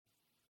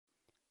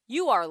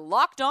You are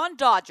Locked On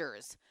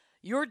Dodgers,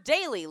 your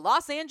daily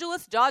Los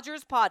Angeles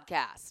Dodgers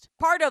podcast.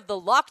 Part of the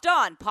Locked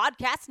On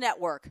Podcast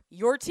Network,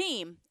 your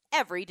team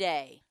every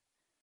day.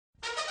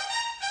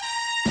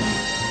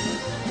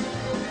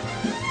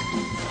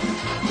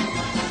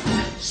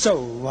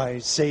 So I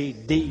say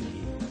D,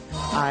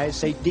 I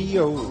say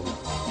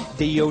D-O,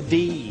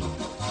 D-O-D,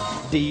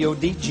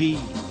 D-O-D-G,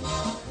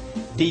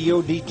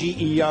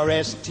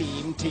 D-O-D-G-E-R-S,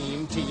 team,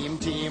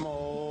 oh.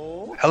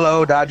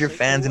 Hello, Dodger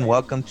fans, and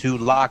welcome to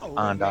Locked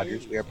On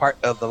Dodgers. We are part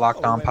of the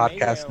Locked On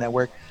Podcast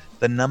Network,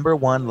 the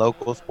 #1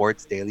 local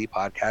sports daily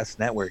podcast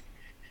network.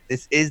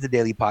 This is the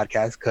daily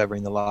podcast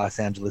covering the Los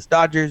Angeles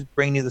Dodgers,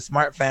 bringing you the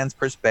smart fans'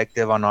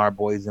 perspective on our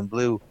boys in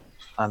blue.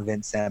 I'm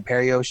Vince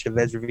Samperio,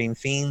 Chavez Ravine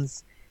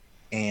Fiends,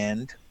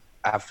 and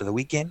after the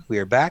weekend, we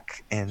are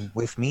back, and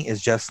with me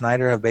is Jeff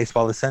Snyder of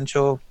Baseball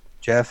Essential.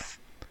 Jeff,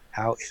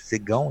 how is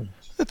it going?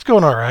 It's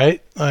going all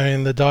right. I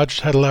mean, the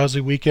Dodgers had a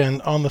lousy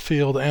weekend on the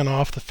field and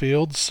off the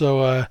field,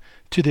 so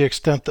to the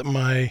extent that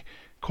my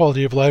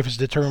quality of life is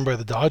determined by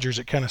the Dodgers,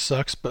 it kind of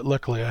sucks, but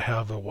luckily I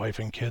have a wife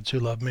and kids who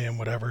love me and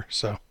whatever,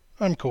 so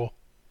I'm cool.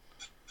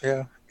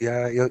 Yeah,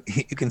 you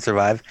can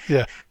survive.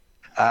 Yeah.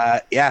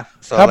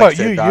 So how about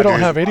you? Dodgers, you don't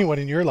have anyone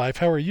in your life.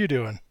 How are you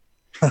doing?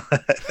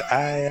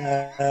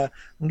 I'm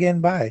getting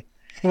by.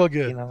 Well,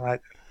 good. You know,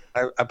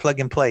 I plug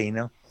and play, you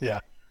know? Yeah.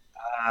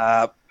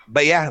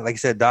 But yeah, like I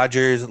said,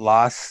 Dodgers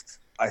lost,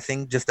 I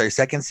think, just their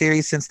second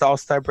series since the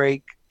All-Star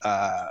break. 2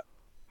 out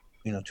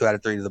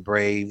of 3 to the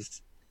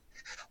Braves.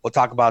 We'll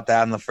talk about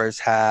that in the first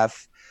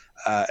half.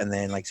 And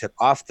then, like I said,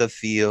 off the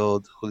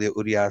field, Julio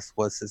Urias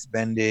was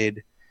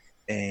suspended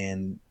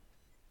and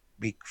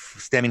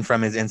stemming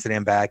from his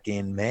incident back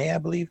in May, I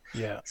believe.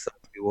 Yeah. So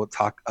we will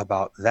talk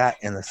about that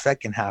in the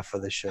second half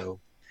of the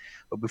show.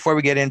 But before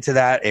we get into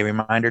that, a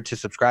reminder to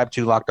subscribe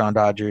to Locked On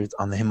Dodgers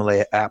on the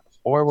Himalaya app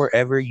or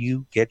wherever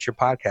you get your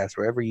podcasts,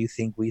 wherever you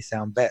think we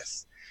sound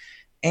best.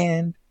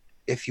 And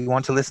if you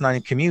want to listen on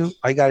your commute,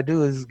 all you got to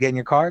do is get in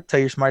your car, tell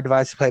your smart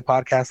device to play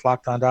podcast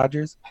Locked On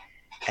Dodgers,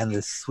 and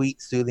the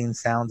sweet, soothing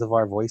sounds of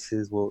our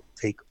voices will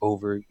take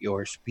over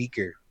your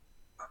speaker.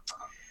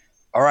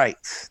 All right,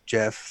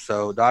 Jeff.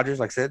 So Dodgers,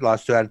 like I said,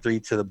 lost 2 out of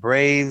 3 to the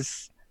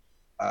Braves.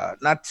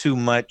 Not too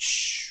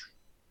much.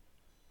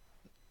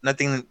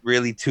 Nothing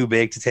really too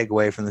big to take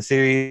away from the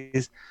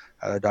series.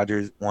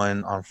 Dodgers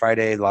won on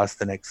Friday, lost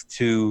the next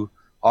 2.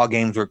 All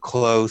games were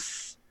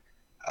close.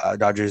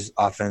 Dodgers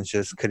offense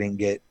just couldn't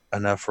get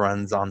enough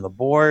runs on the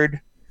board.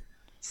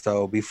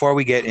 So before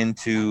we get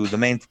into the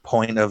main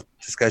point of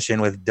discussion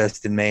with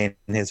Dustin May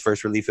in his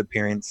first relief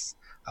appearance,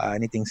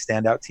 anything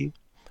stand out to you?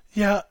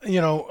 Yeah,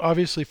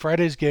 obviously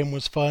Friday's game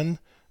was fun.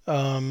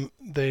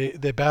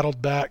 They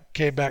battled back,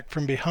 came back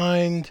from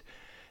behind,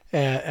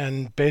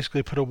 and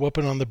basically put a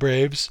whooping on the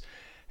Braves.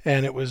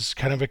 And it was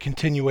kind of a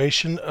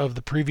continuation of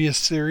the previous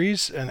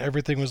series, and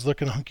everything was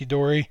looking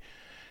hunky-dory.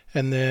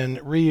 And then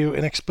Ryu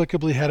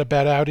inexplicably had a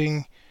bad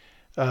outing.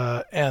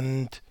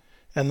 And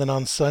then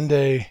on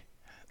Sunday,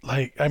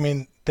 they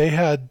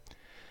had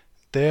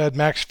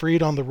Max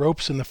Fried on the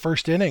ropes in the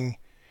first inning.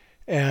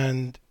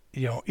 And,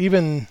 he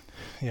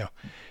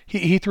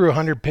threw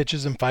 100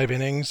 pitches in 5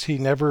 innings. He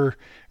never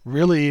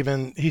really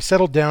he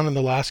settled down in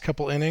the last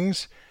couple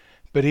innings.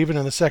 But even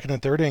in the second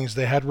and third innings,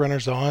 they had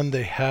runners on.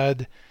 They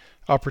had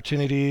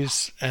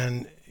opportunities,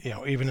 and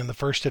even in the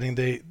first inning,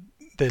 they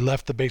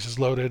left the bases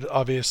loaded.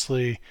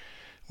 Obviously,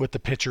 with the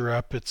pitcher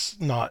up, it's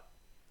not.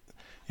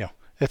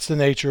 It's the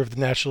nature of the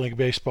National League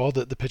Baseball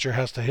that the pitcher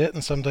has to hit,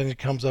 and sometimes he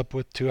comes up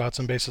with 2 outs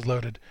and bases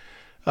loaded.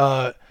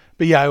 But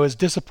yeah, it was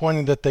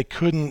disappointing that they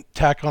couldn't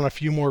tack on a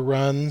few more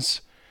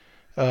runs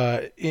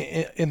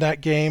in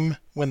that game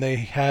when they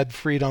had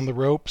Fried on the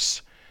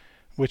ropes,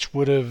 which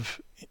would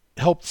have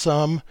helped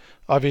some.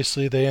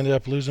 Obviously, they ended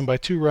up losing by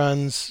 2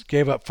 runs,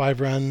 gave up 5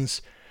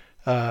 runs.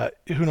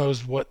 Who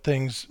knows what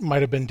things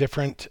might have been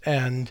different.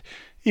 And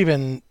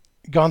even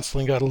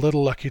Gonsolin got a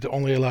little lucky to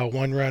only allow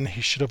 1 run. He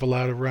should have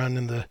allowed a run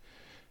in the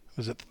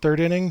third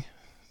inning?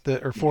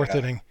 Or fourth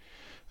inning?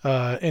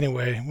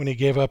 Anyway, when he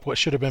gave up what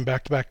should have been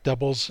back-to-back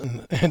doubles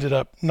and ended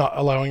up not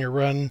allowing a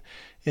run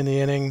in the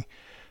inning.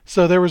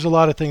 So there was a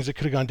lot of things that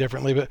could have gone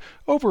differently. But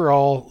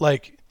overall,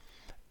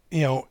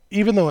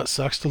 even though it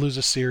sucks to lose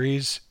a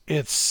series,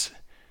 it's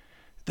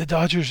the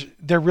Dodgers,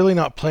 they're really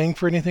not playing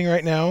for anything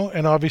right now.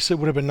 And obviously it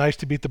would have been nice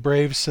to beat the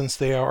Braves since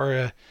they are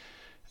a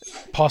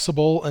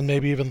possible and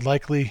maybe even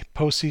likely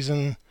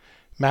postseason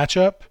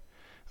matchup.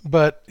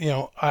 But,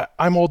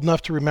 I'm old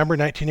enough to remember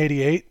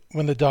 1988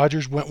 when the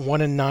Dodgers went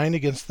 1-9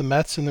 against the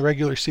Mets in the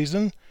regular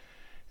season.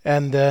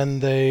 And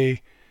then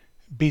they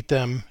beat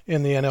them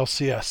in the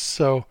NLCS.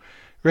 So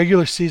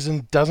regular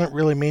season doesn't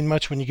really mean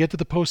much when you get to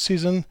the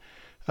postseason.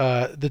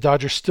 The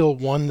Dodgers still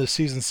won the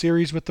season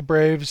series with the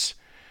Braves.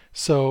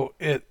 So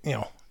to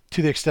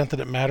the extent that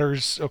it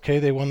matters, okay,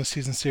 they won the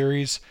season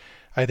series.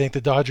 I think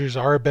the Dodgers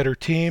are a better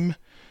team.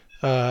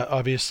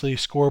 Obviously,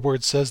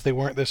 scoreboard says they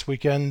weren't this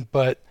weekend,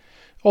 but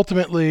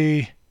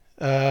ultimately,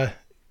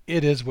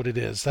 it is what it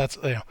is. That's,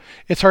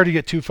 it's hard to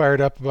get too fired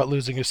up about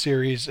losing a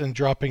series and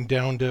dropping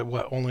down to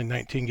only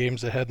 19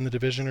 games ahead in the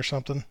division or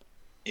something.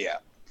 Yeah.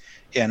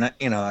 And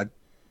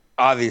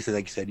obviously,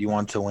 like you said, you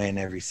want to win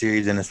every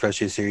series, and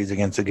especially a series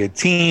against a good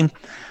team.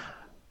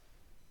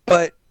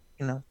 But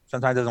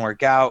sometimes it doesn't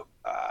work out,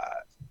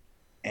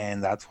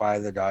 and that's why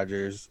the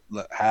Dodgers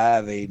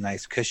have a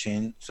nice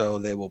cushion, so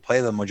they will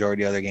play the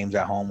majority of their games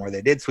at home, where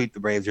they did sweep the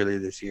Braves earlier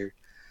this year.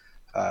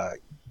 I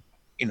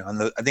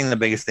think the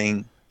biggest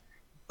thing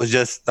was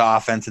just the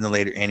offense in the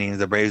later innings.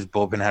 The Braves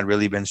bullpen had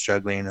really been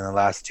struggling in the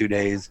last 2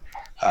 days.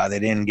 They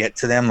didn't get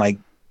to them like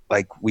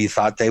we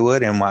thought they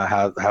would, and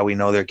how we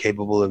know they're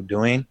capable of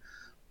doing.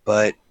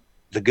 But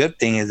the good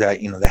thing is that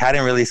they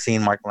hadn't really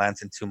seen Mark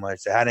Melancon too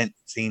much. They hadn't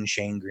seen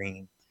Shane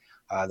Green.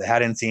 They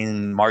hadn't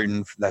seen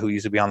Martin, who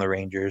used to be on the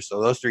Rangers.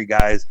 So those three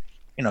guys,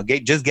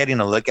 just getting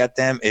a look at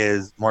them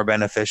is more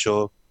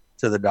beneficial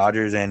to the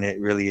Dodgers than it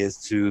really is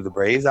to the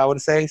Braves, I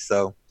would say.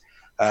 So,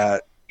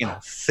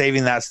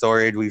 saving that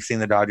storage, we've seen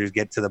the Dodgers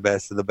get to the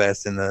best of the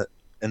best of the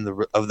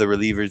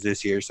relievers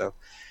this year. So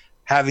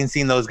having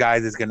seen those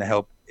guys is going to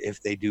help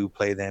if they do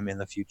play them in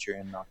the future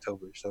in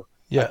October. So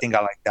yeah. I think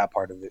I like that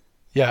part of it.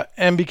 Yeah,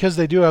 and because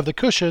they do have the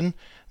cushion,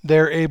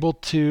 they're able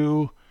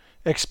to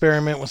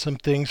experiment with some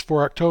things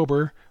for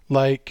October,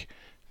 like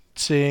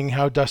seeing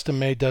how Dustin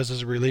May does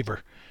as a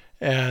reliever.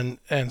 And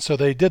so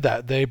they did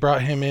that. They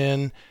brought him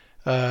in.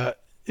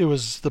 It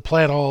was the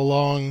plan all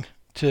along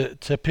to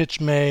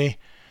pitch May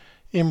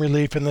in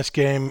relief in this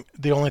game.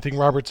 The only thing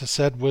Roberts has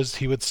said was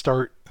he would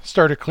start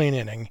a clean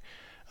inning.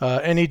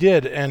 And he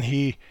did, and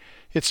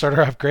it started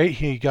off great.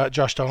 He got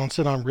Josh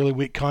Donaldson on really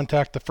weak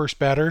contact, the first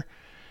batter,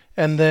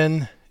 and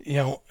then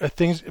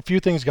a few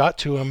things got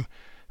to him.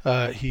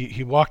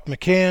 He walked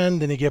McCann,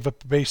 then he gave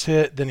up a base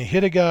hit, then he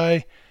hit a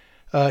guy.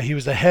 He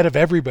was ahead of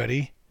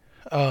everybody.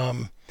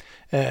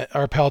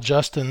 Our pal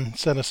Justin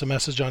sent us a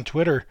message on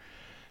Twitter,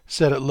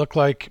 said it looked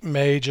like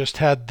May just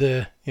had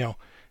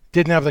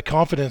didn't have the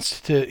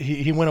confidence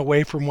he went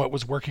away from what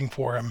was working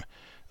for him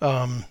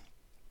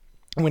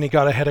when he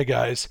got ahead of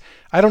guys.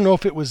 I don't know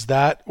if it was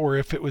that or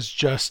if it was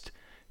just,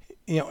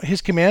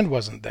 his command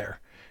wasn't there.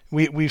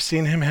 We've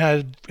seen him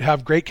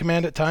have great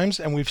command at times,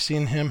 and we've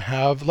seen him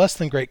have less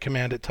than great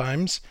command at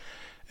times.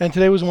 And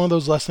today was one of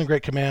those less than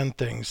great command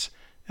things.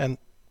 And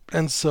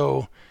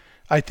so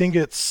I think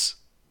it's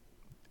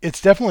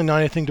definitely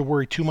not anything to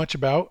worry too much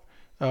about.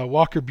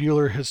 Walker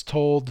Buehler has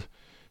told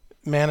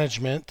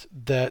management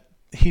that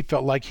he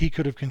felt like he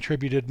could have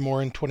contributed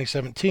more in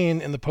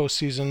 2017 in the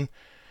postseason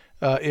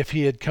if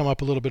he had come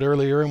up a little bit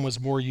earlier and was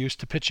more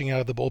used to pitching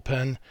out of the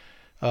bullpen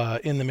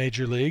in the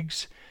major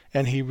leagues.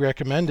 And he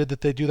recommended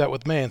that they do that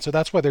with May. And so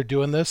that's why they're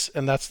doing this.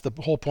 And that's the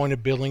whole point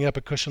of building up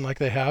a cushion like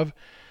they have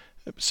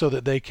so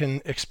that they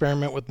can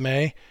experiment with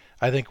May.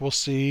 I think we'll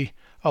see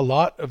a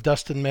lot of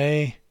Dustin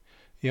May,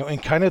 in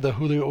kind of the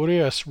Julio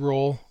Urias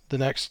role the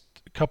next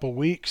couple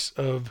weeks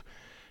of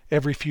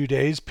every few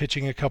days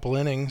pitching a couple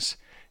innings.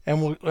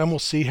 And we'll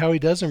see how he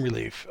does in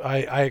relief.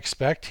 I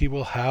expect he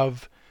will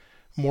have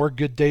more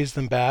good days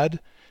than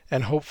bad.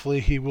 And hopefully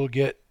he will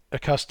get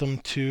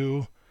accustomed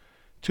to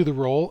the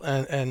role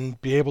and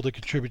be able to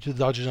contribute to the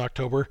Dodgers in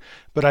October.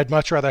 But I'd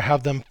much rather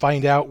have them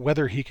find out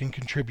whether he can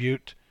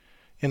contribute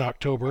in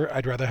October.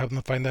 I'd rather have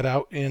them find that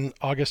out in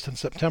August and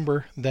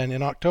September than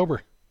in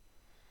October.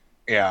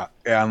 Yeah.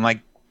 And like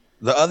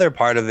the other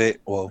part of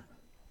it, well,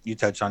 you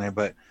touched on it,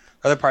 but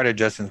the other part of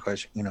Justin's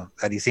question,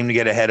 that he seemed to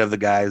get ahead of the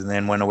guys and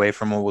then went away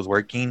from what was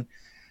working.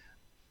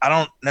 I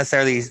don't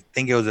necessarily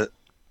think it was a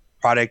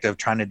product of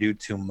trying to do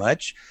too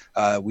much.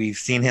 We've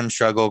seen him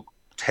struggle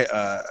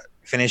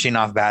finishing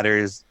off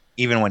batters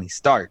even when he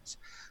starts.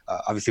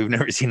 Obviously, we've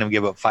never seen him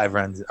give up 5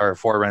 runs or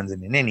 4 runs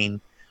in an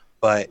inning,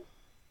 but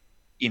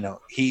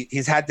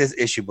he's had this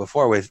issue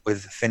before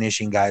with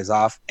finishing guys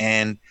off.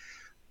 And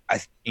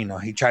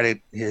he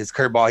tried his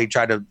curveball. He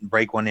tried to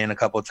break one in a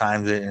couple of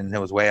times and it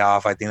was way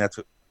off. I think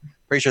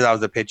pretty sure that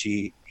was the pitch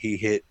he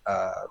hit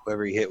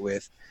whoever he hit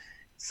with.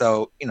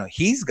 So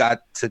he's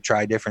got to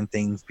try different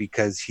things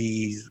because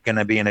he's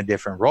gonna be in a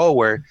different role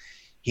where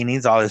he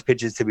needs all his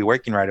pitches to be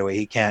working right away.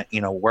 He can't,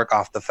 work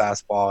off the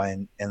fastball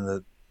and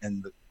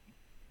the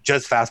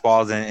just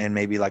fastballs and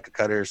maybe like a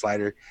cutter or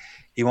slider.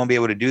 He won't be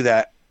able to do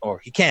that, or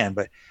he can,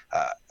 but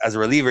as a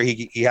reliever,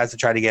 he has to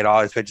try to get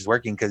all his pitches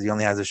working because he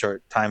only has a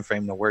short time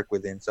frame to work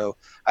within. So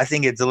I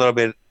think it's a little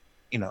bit,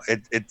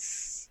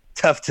 it's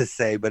tough to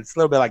say, but it's a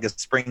little bit like a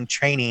spring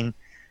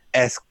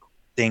training-esque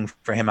thing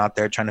for him out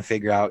there trying to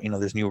figure out,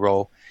 this new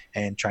role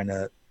and trying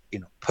to,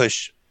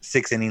 push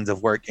 6 innings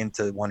of work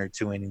into 1 or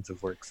 2 innings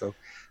of work. So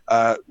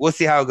we'll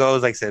see how it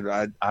goes. Like I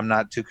said, I'm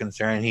not too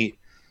concerned.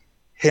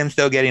 Him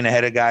still getting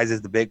ahead of guys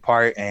is the big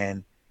part,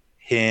 and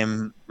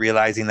him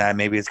realizing that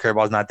maybe his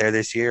curveball's not there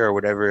this year or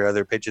whatever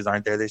other pitches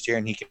aren't there this year,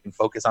 and he can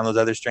focus on those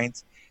other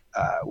strengths,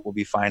 will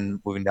be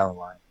fine moving down the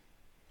line.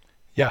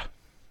 Yeah,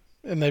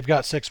 and they've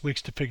got 6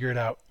 weeks to figure it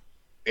out.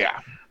 Yeah.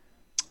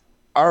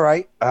 All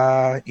right.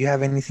 You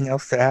have anything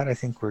else to add? I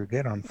think we're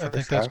good on first I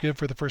think that's good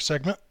for the first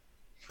segment.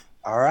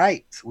 All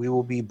right. We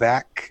will be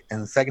back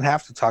in the second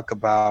half to talk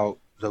about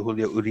the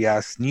Julio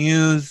Urias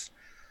news.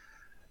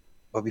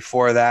 But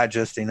before that,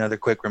 just another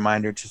quick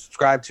reminder to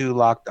subscribe to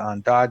Locked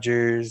On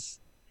Dodgers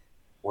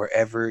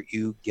wherever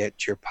you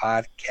get your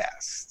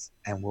podcasts.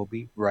 And we'll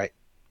be right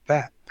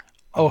back.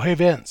 Oh, hey,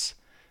 Vince.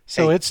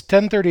 So Hey. it's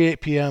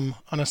 10:38 p.m.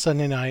 on a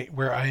Sunday night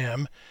where I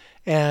am,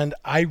 and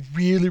I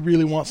really,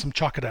 really want some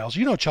chocodiles.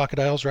 You know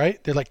chocodiles,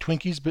 right? They're like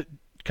Twinkies, but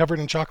covered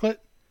in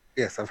chocolate.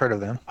 Yes, I've heard of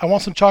them. I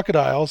want some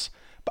chocodiles,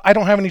 but I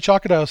don't have any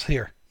chocodiles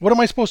here. What am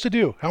I supposed to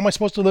do? How am I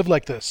supposed to live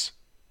like this?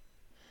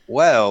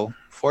 Well,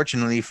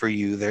 fortunately for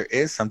you, there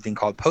is something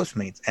called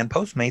Postmates. And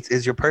Postmates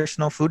is your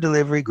personal food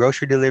delivery,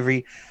 grocery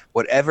delivery,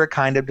 whatever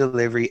kind of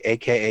delivery,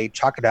 aka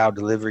chocodile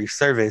delivery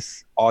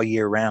service all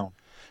year round.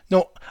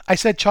 No, I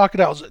said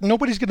chocodiles.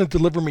 Nobody's going to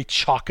deliver me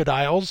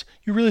chocodiles.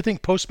 You really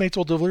think Postmates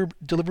will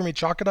deliver me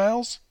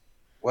chocodiles?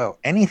 Well,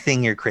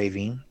 anything you're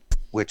craving,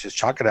 which is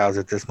chocodiles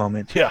at this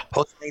moment, Yeah.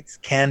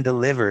 Postmates can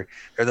deliver.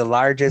 They're the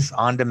largest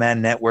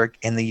on-demand network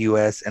in the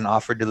U.S. and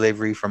offer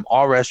delivery from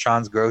all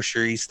restaurants,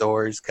 grocery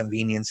stores,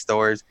 convenience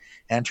stores,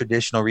 and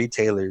traditional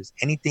retailers.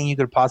 Anything you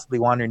could possibly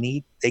want or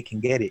need, they can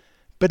get it.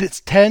 But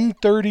it's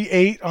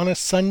 10:38 on a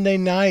Sunday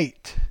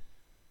night.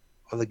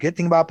 Well, the good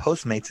thing about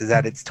Postmates is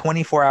that it's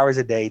 24 hours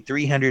a day,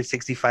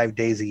 365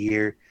 days a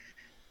year,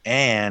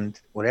 and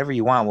whatever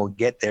you want will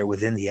get there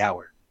within the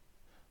hour.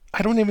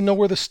 I don't even know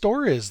where the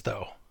store is,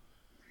 though.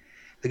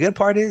 The good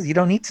part is you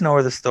don't need to know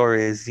where the store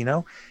is.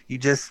 They'll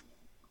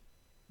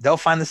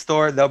find the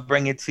store, they'll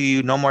bring it to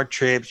you. No more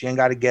trips. You ain't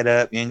got to get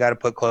up. You ain't got to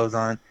put clothes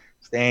on.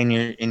 Stay in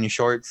your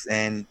shorts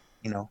and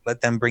let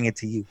them bring it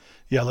to you.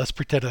 Yeah, let's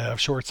pretend I have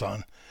shorts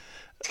on.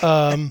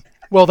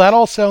 Well, that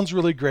all sounds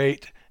really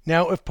great.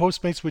 Now, if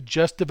Postmates would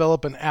just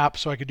develop an app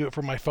so I could do it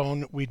from my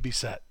phone, we'd be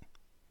set.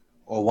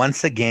 Well,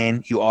 once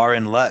again, you are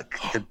in luck.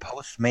 The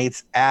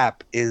Postmates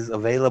app is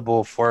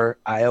available for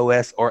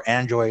iOS or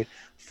Android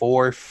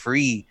for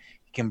free.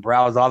 You can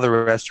browse all the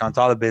restaurants,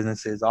 all the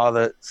businesses, all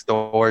the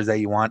stores that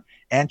you want,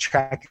 and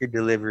track your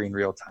delivery in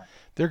real time.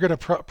 They're going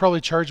to probably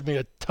charge me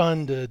a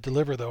ton to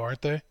deliver, though,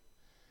 aren't they?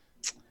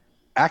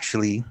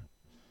 Actually,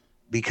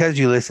 because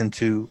you listen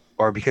to,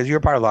 or because you're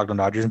a part of Locked On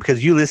Dodgers, and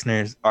because you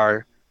listeners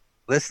are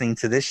listening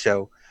to this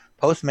show,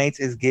 Postmates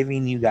is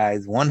giving you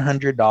guys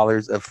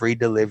 $100 of free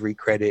delivery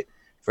credit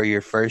for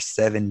your first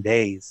 7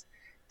 days.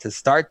 To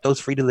start those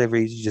free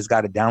deliveries, you just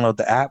got to download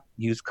the app,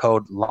 use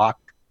code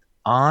Locked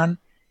On,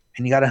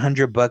 and you got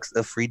 $100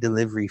 of free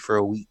delivery for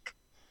a week.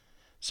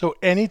 So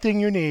anything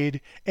you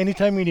need,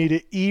 anytime you need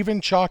it, even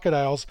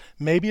chocodiles,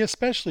 maybe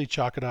especially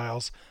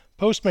chocodiles,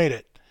 Postmate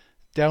it.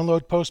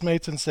 Download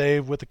Postmates and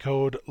save with the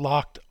code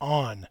Locked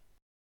On.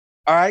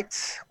 All right,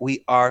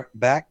 we are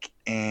back,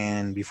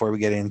 and before we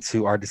get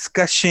into our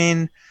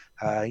discussion,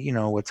 you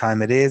know what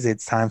time it is.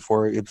 It's time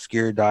for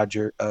Obscure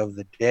Dodger of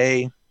the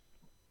Day.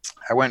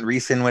 I went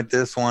recent with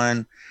this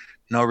one.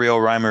 No real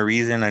rhyme or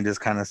reason. I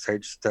just kind of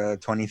searched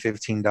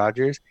 2015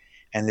 Dodgers,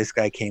 and this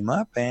guy came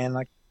up, and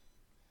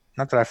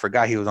not that I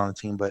forgot he was on the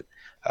team, but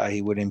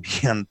he wouldn't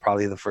be on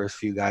probably the first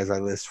few guys I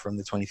list from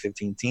the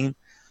 2015 team,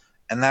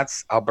 and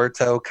that's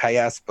Alberto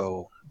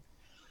Callaspo.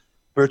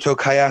 Alberto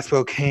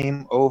Callaspo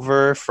came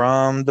over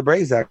from the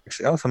Braves,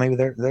 actually. Oh, so maybe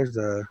there's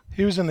a...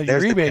 He was in the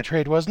Uribe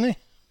trade, wasn't he?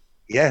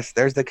 Yes,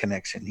 there's the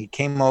connection. He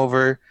came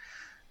over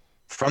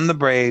from the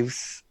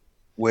Braves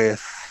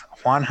with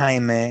Juan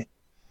Jaime,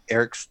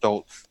 Eric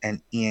Stoltz,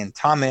 and Ian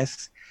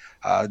Thomas.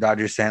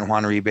 Dodgers sent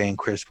Juan Uribe and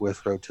Chris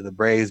Withrow to the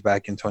Braves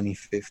back in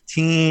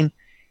 2015.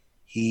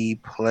 He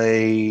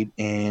played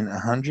in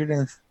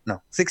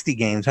 60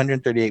 games,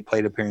 138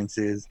 plate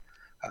appearances,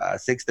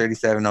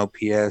 637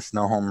 OPS,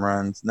 no home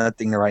runs,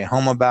 nothing to write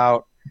home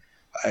about.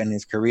 In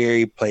his career,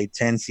 he played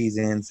 10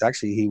 seasons.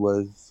 Actually, he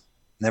was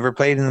never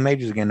played in the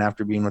majors again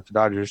after being with the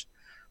Dodgers.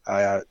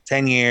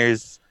 10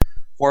 years,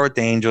 4 with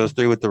the Angels,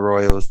 3 with the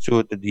Royals, 2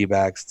 with the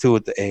D-backs, 2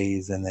 with the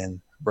A's, and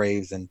then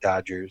Braves and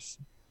Dodgers.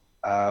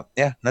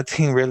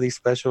 Nothing really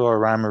special or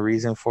rhyme or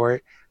reason for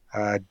it.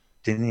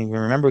 Didn't even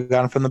remember we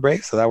got him from the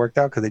Braves, so that worked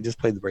out because they just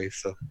played the Braves.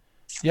 So,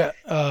 yeah,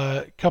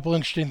 a couple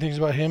interesting things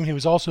about him. He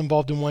was also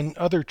involved in one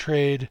other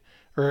trade,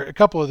 or a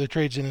couple other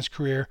trades in his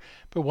career,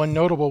 but one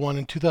notable one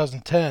in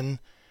 2010.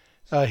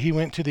 He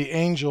went to the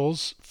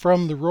Angels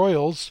from the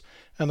Royals,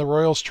 and the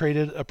Royals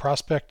traded a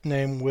prospect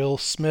named Will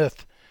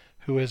Smith,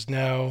 who is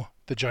now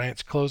the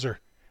Giants closer.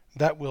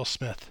 That Will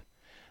Smith.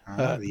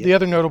 The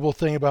other notable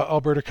thing about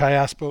Alberto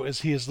Callaspo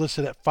is he is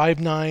listed at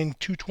 5'9",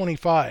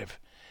 225,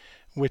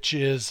 which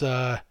is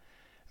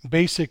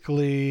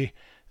basically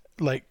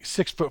like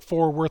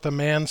 6'4" worth of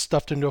man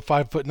stuffed into a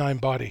 5'9"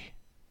 body.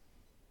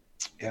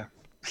 Yeah,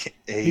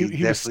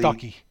 he was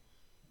stocky.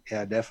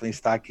 Yeah, definitely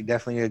stocky.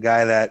 Definitely a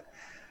guy that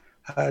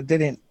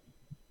didn't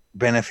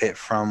benefit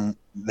from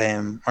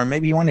them, or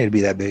maybe he wanted to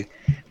be that big,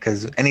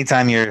 because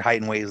anytime your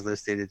height and weight is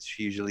listed, it's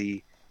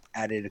usually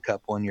added a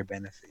couple in your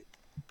benefit.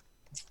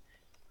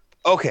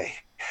 Okay,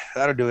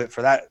 that'll do it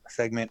for that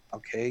segment.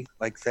 Okay,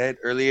 like said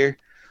earlier,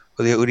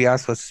 Julio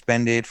Urias was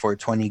suspended for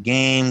 20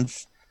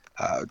 games.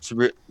 It's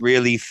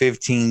really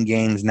 15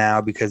 games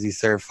now because he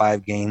served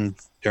 5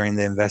 games during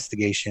the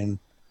investigation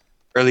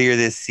earlier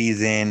this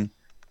season.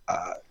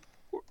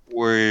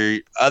 were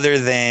other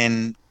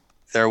than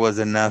there was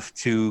enough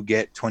to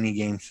get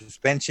 20-game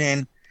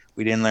suspension.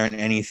 We didn't learn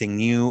anything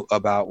new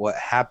about what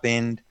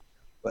happened,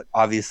 but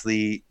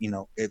obviously,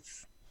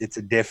 it's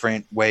a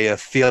different way of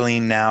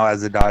feeling now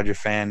as a Dodger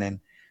fan and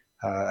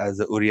as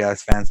a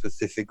Urias fan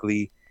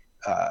specifically.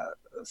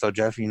 So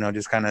Jeff,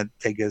 just kind of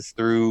take us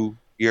through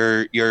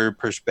your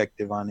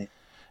perspective on it.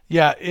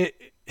 Yeah,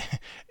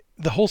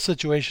 the whole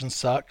situation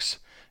sucks.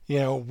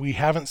 We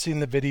haven't seen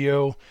the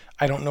video.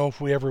 I don't know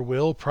if we ever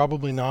will.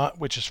 Probably not,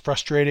 which is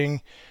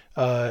frustrating.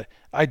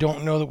 I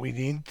don't know that we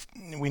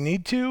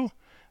need to.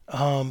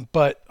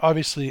 But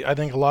obviously, I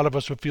think a lot of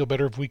us would feel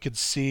better if we could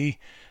see.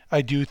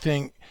 I do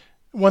think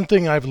one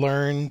thing I've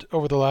learned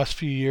over the last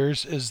few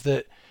years is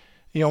that,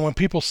 when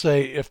people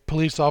say if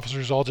police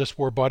officers all just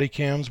wore body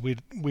cams,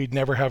 we'd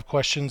never have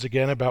questions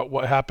again about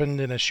what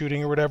happened in a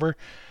shooting or whatever.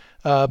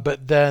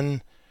 But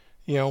then,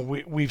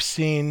 we've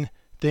seen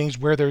things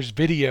where there's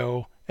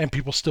video and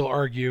people still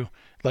argue.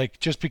 Like,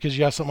 just because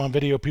you have something on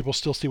video, people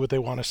still see what they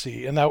want to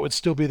see. And that would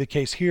still be the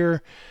case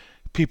here.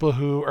 People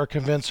who are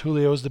convinced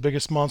Julio is the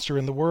biggest monster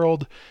in the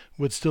world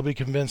would still be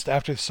convinced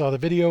after they saw the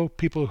video.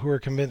 People who are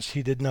convinced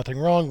he did nothing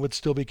wrong would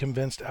still be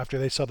convinced after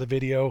they saw the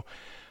video.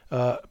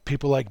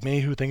 People like me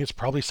who think it's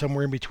probably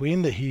somewhere in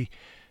between, that he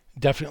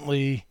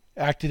definitely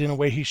acted in a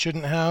way he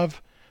shouldn't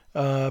have,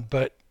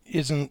 but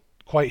isn't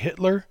quite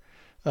Hitler,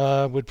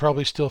 would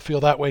probably still feel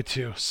that way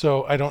too.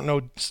 So I don't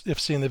know if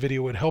seeing the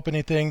video would help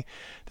anything.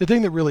 The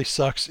thing that really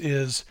sucks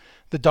is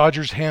the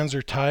Dodgers' hands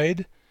are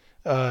tied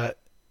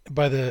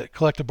by the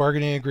collective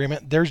bargaining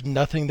agreement. There's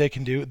nothing they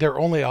can do. Their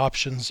only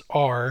options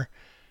are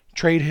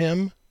trade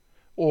him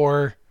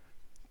or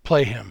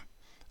play him.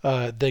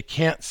 They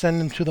can't send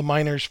him to the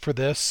minors for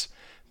this.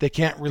 They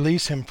can't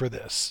release him for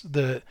this.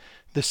 The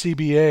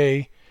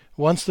CBA,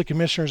 once the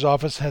commissioner's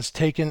office has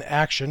taken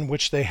action,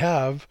 which they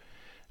have,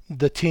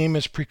 the team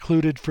is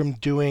precluded from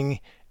doing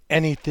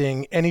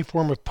anything, any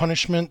form of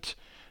punishment.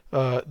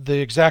 The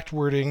exact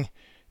wording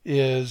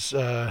is,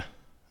 I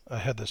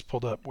had this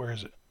pulled up. Where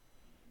is it?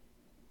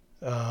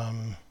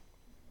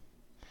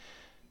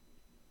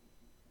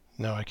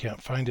 No, I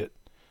can't find it.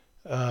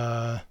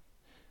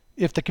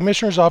 If the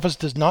commissioner's office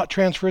does not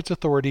transfer its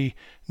authority,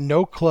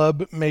 no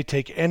club may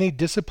take any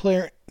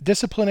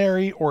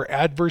disciplinary or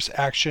adverse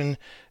action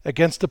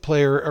against a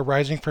player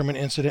arising from an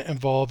incident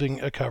involving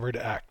a covered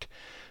act.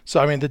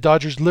 So, the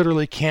Dodgers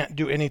literally can't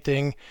do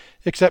anything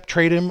except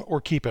trade him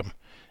or keep him.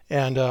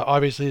 And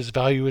obviously his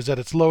value is at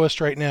its lowest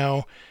right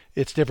now.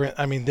 It's different.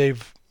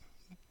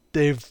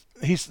 They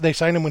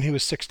signed him when he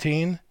was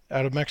 16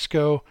 out of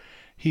Mexico.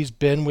 He's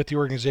been with the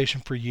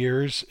organization for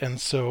years,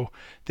 and so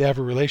they have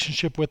a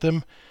relationship with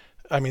him.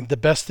 The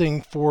best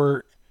thing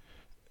for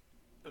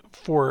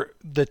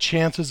the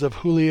chances of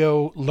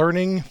Julio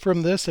learning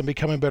from this and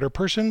becoming a better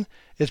person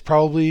is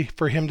probably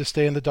for him to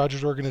stay in the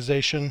Dodgers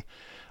organization.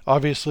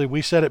 Obviously,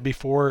 we said it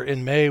before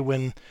in May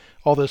when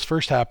all this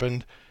first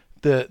happened.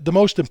 The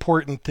most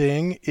important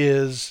thing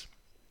is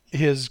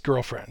his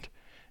girlfriend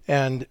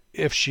and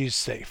if she's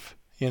safe,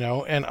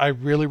 and I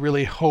really,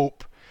 really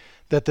hope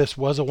that this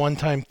was a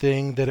one-time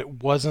thing, that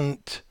it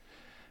wasn't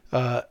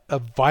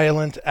a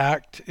violent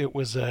act. It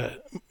was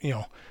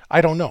I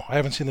don't know. I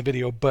haven't seen the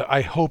video, but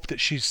I hope that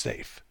she's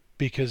safe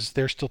because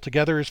they're still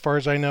together as far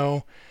as I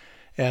know.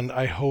 And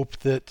I hope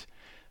that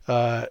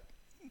that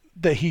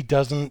he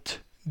doesn't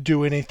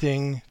do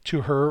anything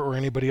to her or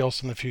anybody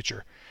else in the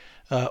future.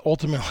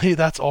 Ultimately,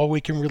 that's all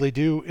we can really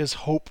do is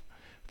hope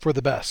for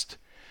the best.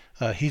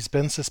 He's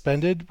been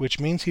suspended, which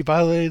means he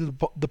violated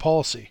the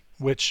policy,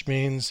 which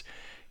means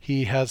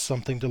he has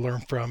something to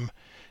learn from,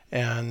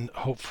 and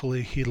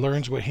hopefully he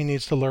learns what he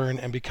needs to learn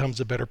and becomes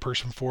a better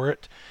person for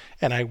it.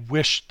 And I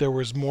wish there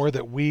was more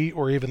that we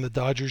or even the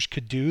Dodgers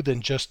could do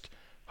than just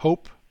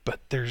hope, but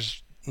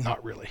there's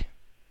not really.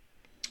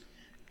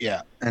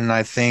 Yeah, and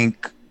I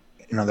think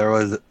there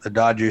was a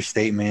Dodgers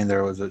statement.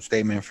 There was a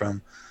statement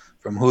from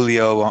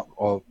Julio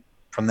or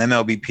from the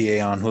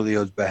MLBPA on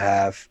Julio's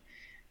behalf,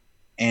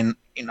 and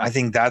I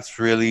think that's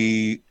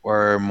really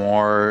where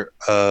more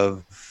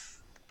of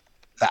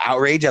the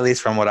outrage, at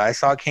least from what I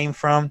saw, came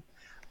from.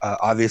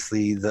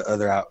 Obviously,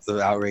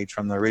 the outrage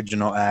from the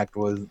original act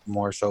was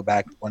more so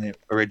back when it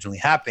originally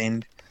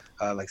happened.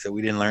 Like I said,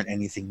 we didn't learn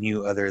anything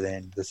new other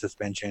than the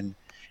suspension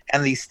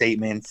and these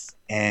statements.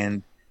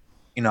 And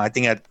I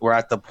think we're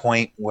at the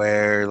point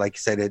where, like you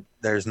said,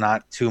 there's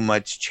not too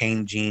much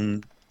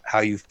changing how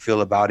you feel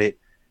about it,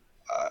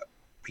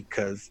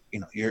 because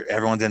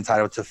everyone's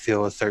entitled to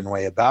feel a certain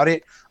way about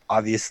it.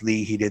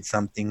 Obviously, he did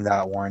something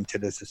that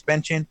warranted a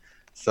suspension.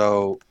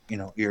 So,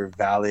 you're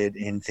valid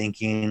in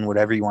thinking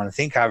whatever you want to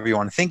think, however you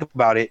want to think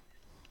about it.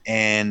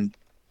 And,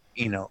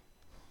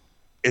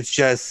 it's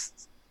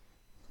just,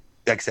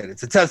 like I said,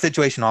 it's a tough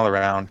situation all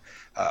around.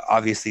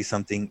 Obviously,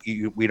 something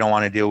we don't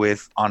want to deal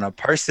with on a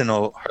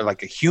personal or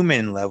like a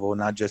human level,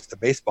 not just a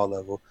baseball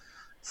level.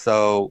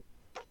 So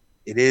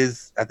it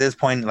is, at this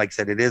point, like I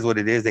said, it is what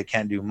it is. They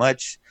can't do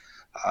much.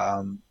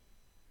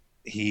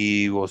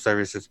 He will serve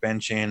his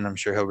suspension. I'm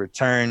sure he'll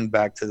return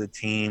back to the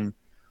team.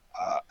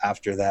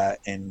 after that,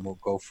 and we'll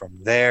go from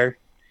there.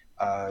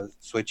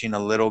 Switching a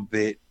little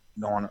bit,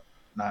 not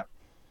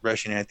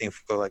rushing anything.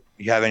 Feel like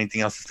you have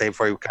anything else to say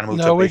before we kind of move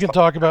to No, we baseball? can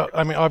talk about.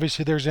 I mean,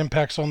 obviously, there's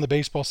impacts on the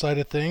baseball side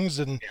of things,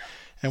 and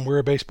we're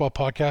a baseball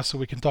podcast, so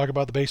we can talk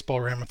about the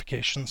baseball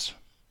ramifications.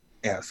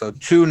 Yeah, so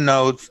 2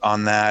 notes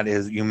on that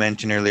is you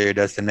mentioned earlier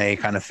Dustin May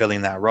kind of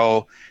filling that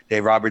role.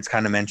 Dave Roberts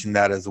kind of mentioned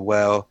that as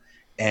well.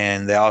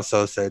 And they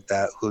also said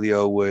that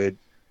Julio would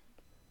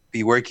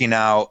be working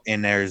out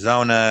in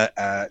Arizona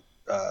at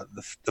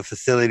the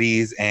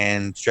facilities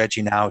and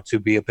stretching out to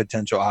be a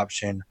potential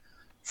option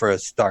for a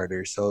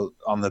starter. So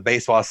on the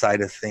baseball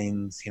side of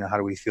things, how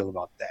do we feel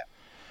about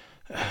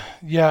that?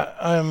 Yeah,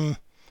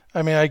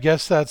 I mean, I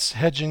guess that's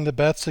hedging the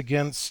bets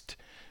against,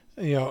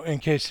 in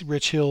case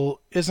Rich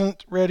Hill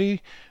isn't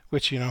ready,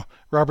 which,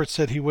 Roberts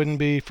said he wouldn't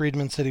be,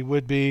 Friedman said he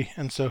would be,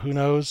 and so who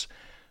knows?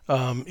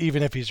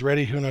 Even if he's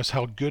ready, who knows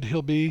how good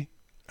he'll be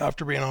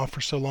after being off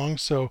for so long.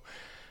 So,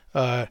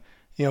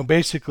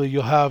 basically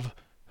you'll have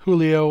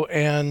Julio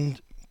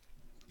and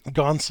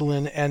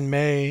Gonsolin and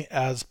May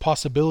as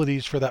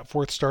possibilities for that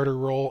 4th starter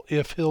role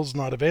if Hill's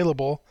not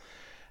available.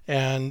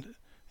 And,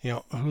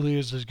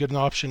 Julio's as good an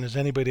option as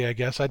anybody, I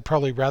guess. I'd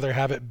probably rather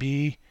have it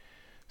be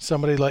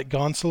somebody like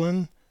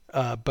Gonsolin,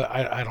 but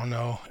I don't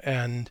know.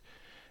 And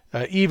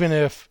even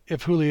if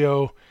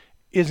Julio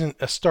isn't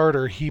a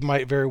starter, he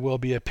might very well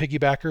be a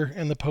piggybacker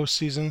in the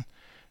postseason.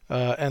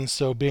 And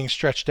so being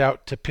stretched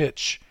out to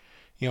pitch,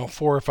 4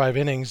 or 5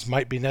 innings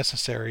might be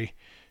necessary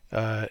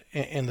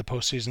in the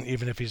postseason,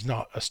 even if he's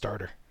not a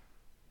starter.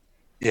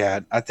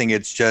 Yeah, I think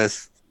it's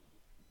just,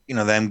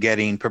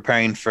 them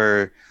preparing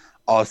for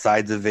all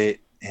sides of it.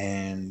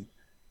 And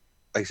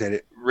like I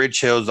said,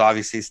 Rich Hill's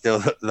obviously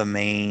still the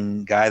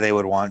main guy they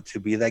would want to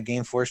be that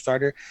game 4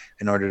 starter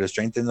in order to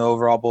strengthen the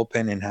overall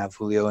bullpen and have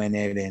Julio in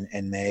it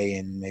and May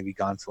and maybe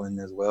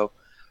Gonsolin as well.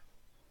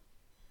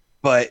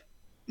 But,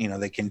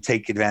 they can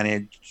take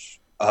advantage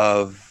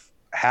of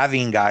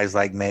having guys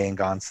like May and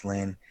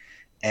Gonsolin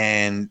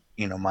and,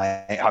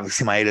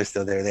 Maeda's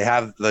still there. They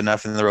have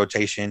enough in the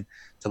rotation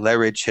to let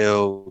Rich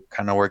Hill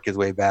kind of work his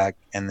way back.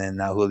 And then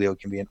now Julio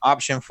can be an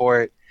option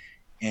for it.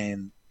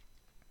 And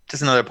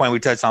just another point we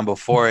touched on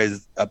before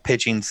is a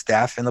pitching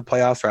staff in the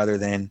playoffs rather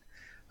than,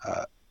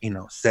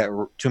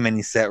 too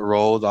many set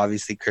roles.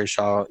 Obviously,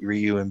 Kershaw,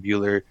 Ryu, and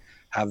Buehler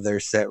have their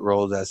set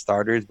roles as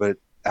starters, but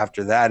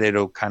after that,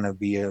 it'll kind of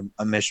be a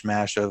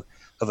mishmash of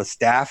a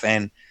staff,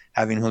 and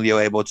having Julio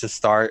able to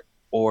start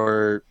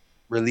or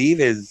relieve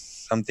is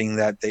something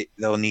that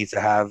they'll need to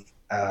have,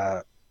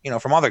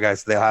 from other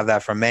guys. They'll have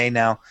that from May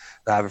now.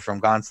 They'll have it from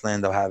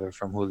Gonsolin. They'll have it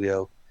from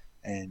Julio.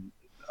 And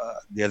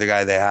the other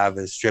guy they have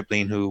is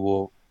Stripling, who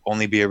will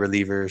only be a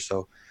reliever.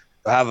 So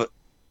they're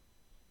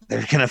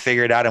going to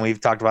figure it out. And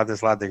we've talked about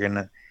this a lot. They're going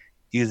to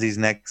use this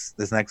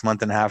next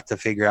month and a half to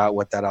figure out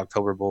what that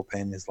October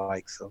bullpen is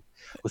like. So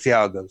we'll see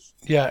how it goes.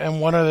 Yeah,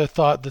 and one other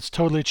thought that's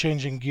totally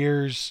changing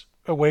gears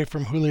away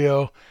from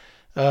Julio.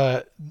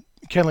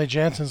 Kenley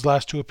Jansen's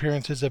last 2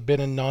 appearances have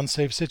been in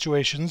non-save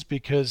situations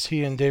because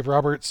he and Dave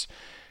Roberts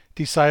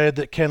decided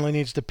that Kenley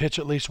needs to pitch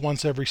at least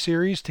once every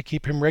series to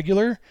keep him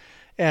regular.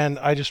 And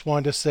I just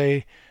wanted to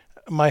say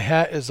my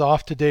hat is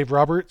off to Dave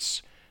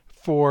Roberts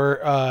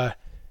for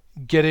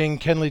getting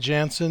Kenley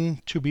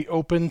Jansen to be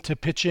open to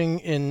pitching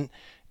in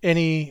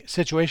any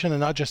situation and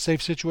not just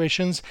safe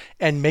situations,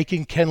 and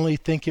making Kenley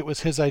think it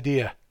was his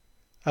idea.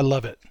 I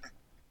love it.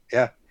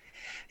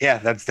 Yeah,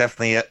 that's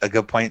definitely a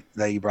good point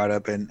that you brought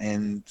up,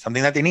 and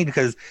something that they need,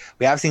 because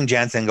we have seen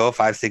Jansen go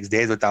 5-6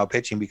 days without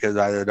pitching because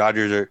either the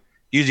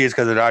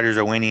Dodgers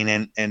are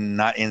winning and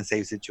not in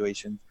safe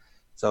situations.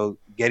 So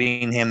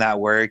getting him that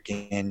work,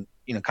 and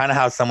kind of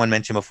how someone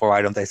mentioned before,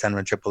 why don't they send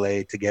him to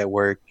AAA to get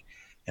work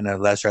in a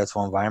less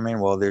stressful environment?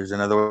 Well, there's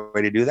another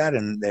way to do that,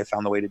 and they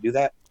found the way to do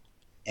that,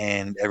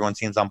 and everyone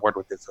seems on board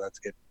with it, so that's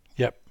good.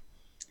 Yep.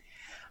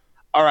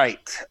 All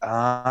right.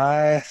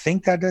 I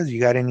think that does. You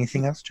got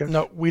anything else, Jeff?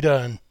 No, we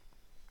done.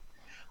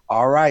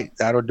 All right.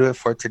 That'll do it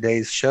for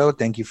today's show.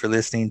 Thank you for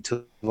listening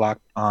to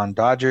Locked On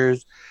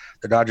Dodgers.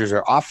 The Dodgers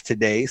are off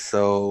today,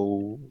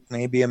 so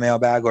maybe a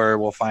mailbag, or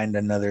we'll find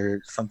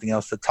something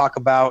else to talk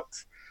about.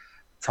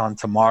 It's on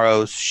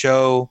tomorrow's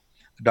show.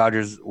 The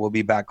Dodgers will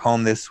be back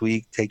home this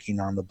week, taking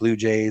on the Blue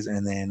Jays,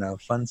 and then a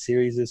fun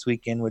series this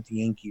weekend with the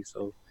Yankees.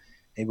 So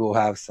maybe we'll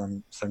have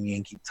some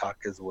Yankee talk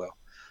as well.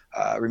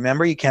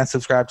 Remember, you can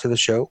subscribe to the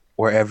show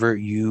wherever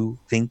you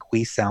think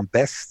we sound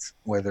best,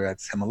 whether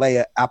that's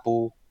Himalaya,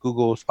 Apple,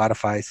 Google,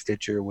 Spotify,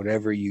 Stitcher,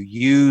 whatever you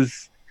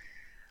use.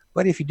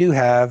 But if you do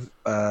have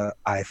an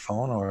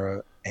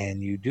iPhone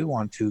and you do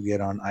want to get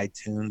on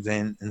iTunes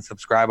and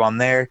subscribe on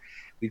there,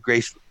 we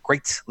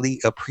greatly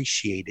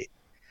appreciate it.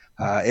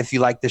 If you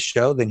like this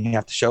show, then you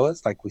have to show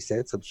us, like we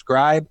said,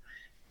 subscribe,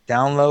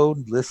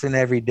 download, listen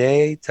every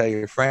day, tell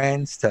your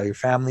friends, tell your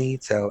family,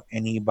 tell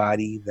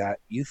anybody that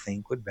you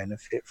think would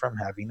benefit from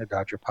having a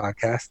Dodger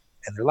podcast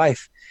in their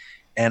life.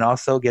 And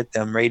also get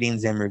them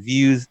ratings and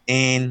reviews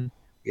in.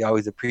 We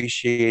always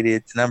appreciate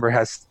it. The number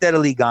has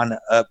steadily gone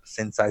up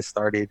since I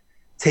started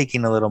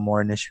taking a little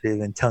more initiative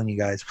and telling you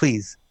guys,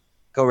 please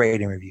go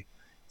rate and review.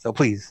 So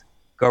please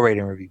go rate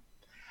and review.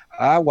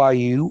 While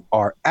you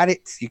are at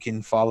it, you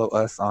can follow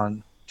us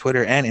on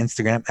Twitter and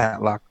Instagram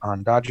at Locked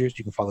On Dodgers.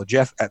 You can follow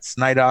Jeff at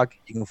Snydog.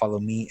 You can follow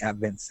me at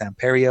Vince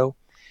Samperio.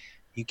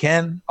 You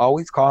can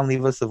always call and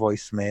leave us a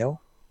voicemail,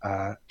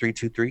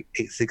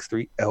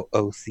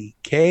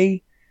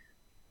 323-863-LOCK.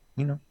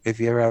 You know, if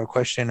you ever have a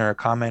question or a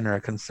comment or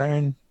a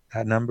concern,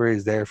 that number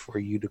is there for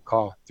you to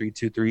call,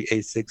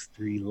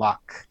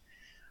 323-863-LOCK.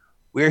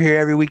 We're here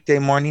every weekday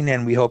morning,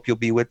 and we hope you'll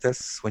be with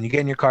us. When you get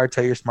in your car,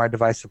 tell your smart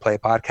device to play a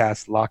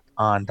podcast, Locked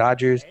On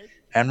Dodgers.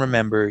 And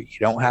remember, you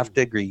don't have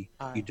to agree.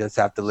 You just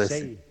have to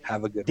listen.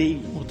 Have a good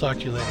one. We'll talk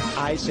to you later.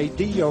 I say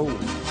D-O,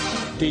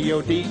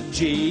 D-O-D-G-E-R-S.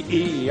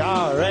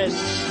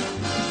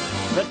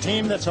 The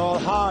team that's all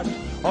heart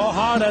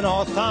and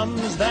all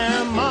thumbs.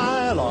 They're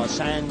my Los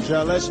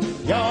Angeles,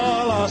 your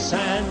Los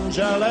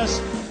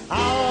Angeles,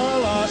 our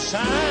Los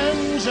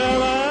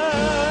Angeles.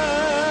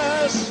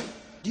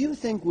 Do you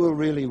think we'll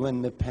really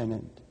win the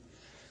pennant?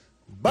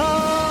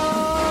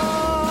 Bye!